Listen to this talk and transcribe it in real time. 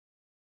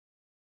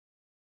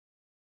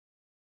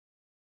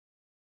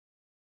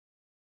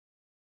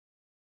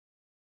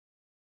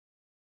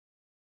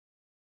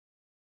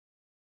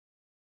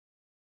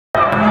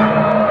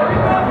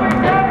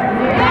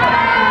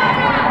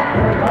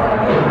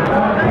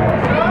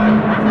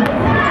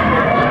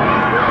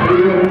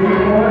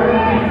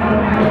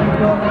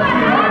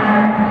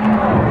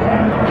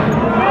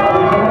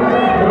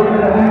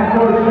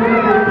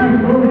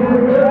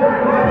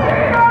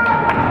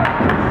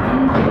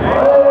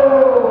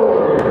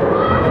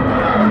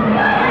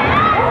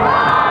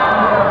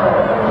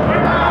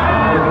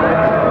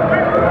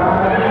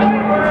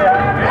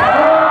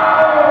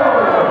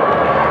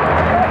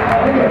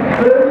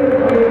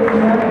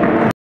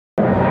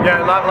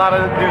lot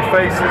of new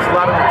faces, a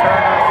lot of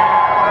returners.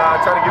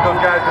 Trying to give those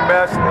guys the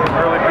best and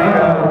really be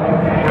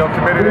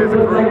committed as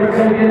a group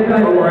is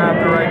what we're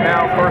after right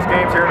now. First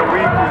game's here in a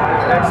week,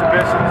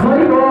 exhibitions,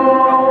 a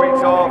couple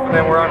weeks off, and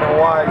then we're on to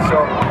Hawaii.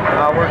 So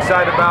we're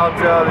excited about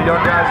the young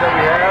guys that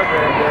we have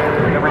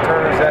and the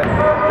returners that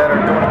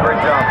are doing a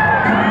great job.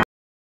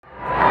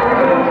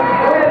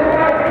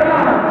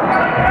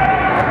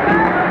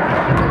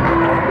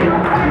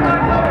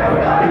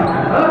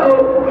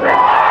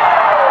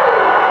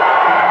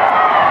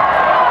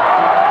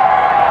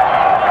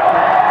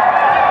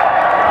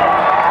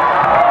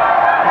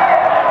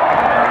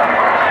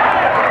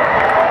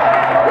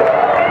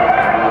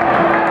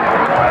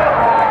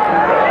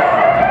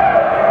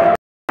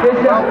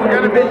 Well, we're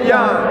going to be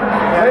young,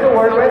 and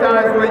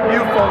sometimes with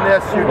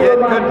youthfulness you get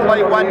good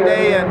play one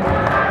day and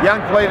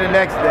young play the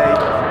next day.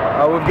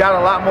 We've got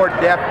a lot more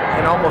depth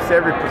in almost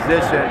every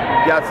position.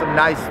 We've got some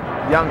nice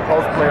young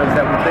post players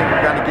that we think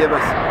are going to give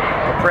us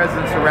a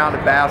presence around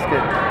the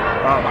basket.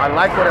 I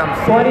like what I'm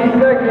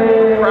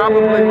seeing.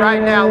 Probably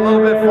right now a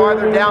little bit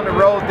farther down the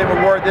road than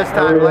we were this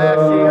time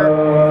last year.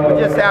 We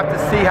just have to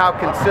see how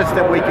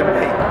consistent we can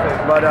be.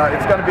 But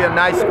it's going to be a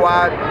nice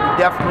squad. We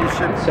definitely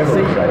should see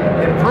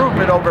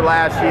improvement over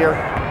last year.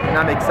 And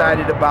I'm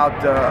excited about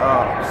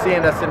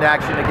seeing us in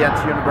action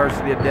against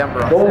University of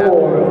Denver on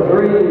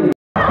Saturday.